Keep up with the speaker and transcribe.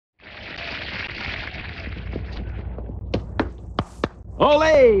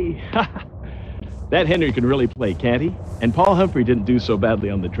Ole! That Henry can really play, can't he? And Paul Humphrey didn't do so badly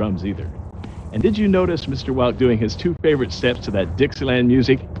on the drums either. And did you notice Mr. Welk doing his two favorite steps to that Dixieland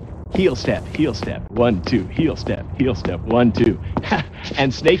music? Heel step, 1, 2, heel step, 1, 2.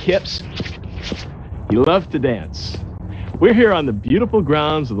 And snake hips. He loved to dance. We're here on the beautiful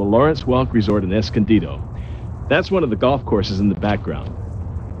grounds of the Lawrence Welk Resort in Escondido. That's one of the golf courses in the background.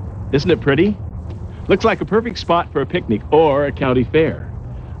 Isn't it pretty? Looks like a perfect spot for a picnic or a county fair.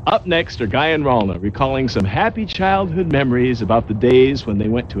 Up next are Guy and Ralna recalling some happy childhood memories about the days when they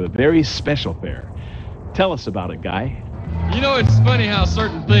went to a very special fair. Tell us about it, Guy. You know, it's funny how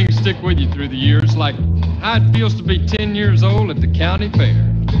certain things stick with you through the years, like how it feels to be 10 years old at the county fair.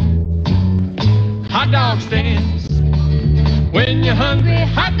 Hot dog stands. When you're hungry,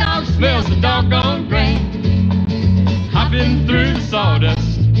 hot dog smells the doggone grain. Hopping through the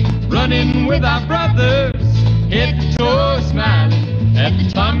sawdust, running with our brothers, head to toe smiling at the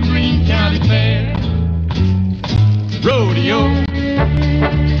Tom Green County Fair. Rodeo.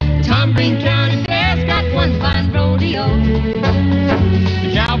 Tom Green County Fair's got one fine rodeo.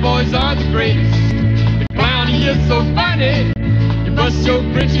 The cowboys are the greatest. The clown, he is so funny. You bust your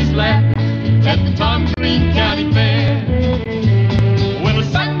britches laughing at the Tom Green County Fair. Well, a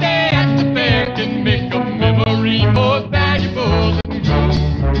Sunday at the fair can make a memory more valuable than gold.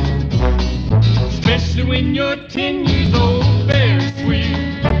 Especially when you're 10 years old, very sweet.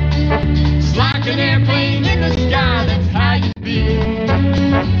 It's like an airplane in the sky, that's how you feel.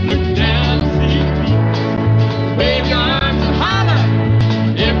 Look down, see me. Wave your arms and holler.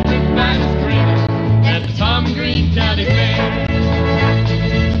 Everybody's grinning at the Tom Green County Fair.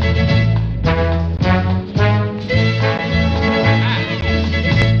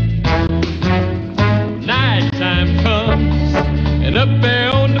 Nighttime comes, and up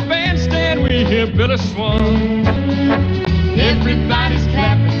there on the bandstand we hear Billy Swan. Everybody's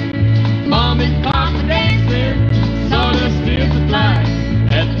clapping, Mom and Papa dancing, sawdust fields of light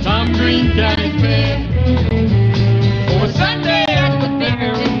at the Tom Green County Fair. For a Sunday at the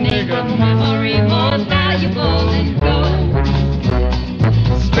fair can make a memory more valuable than gold.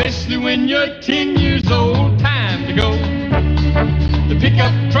 Especially when you're 10 years old, time to go. The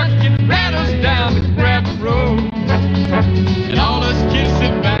pickup truck it rattles down the gravel road, and all us kids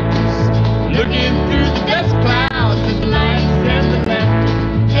sit backwards, looking through the dust clouds at the lights and the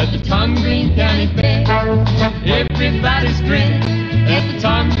laughter at the Tom Green County Fair. Everybody's grinning at the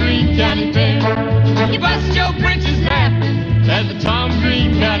Tom Green County Fair. You bust your britches laughing at the Tom